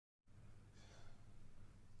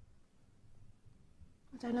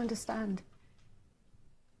I don't understand.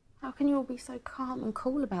 How can you all be so calm and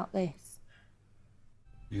cool about this?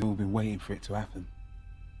 We've all been waiting for it to happen.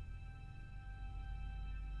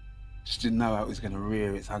 Just didn't know how it was going to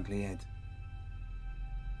rear its ugly head.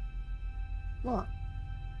 What?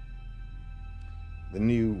 The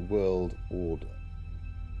New World Order.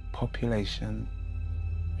 Population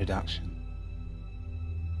reduction.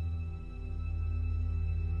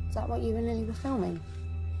 Is that what you and Lily were filming?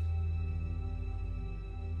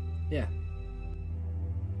 Yeah.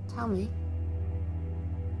 Tell me.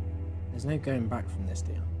 There's no going back from this,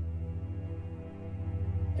 dear.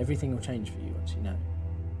 Everything will change for you once you know.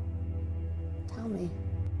 Tell me.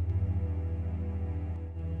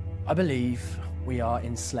 I believe we are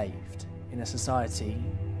enslaved in a society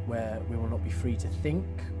where we will not be free to think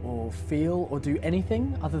or feel or do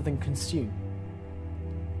anything other than consume.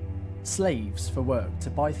 Slaves for work to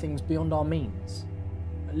buy things beyond our means,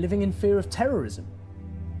 living in fear of terrorism.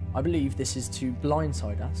 I believe this is to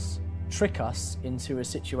blindside us, trick us into a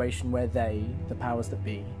situation where they, the powers that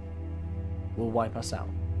be, will wipe us out.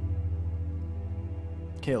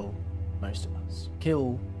 Kill most of us.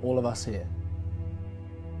 Kill all of us here.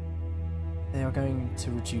 They are going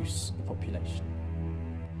to reduce the population.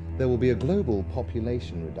 There will be a global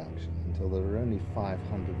population reduction until there are only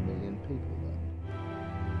 500 million people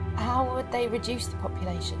there. How would they reduce the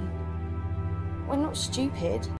population? We're not stupid.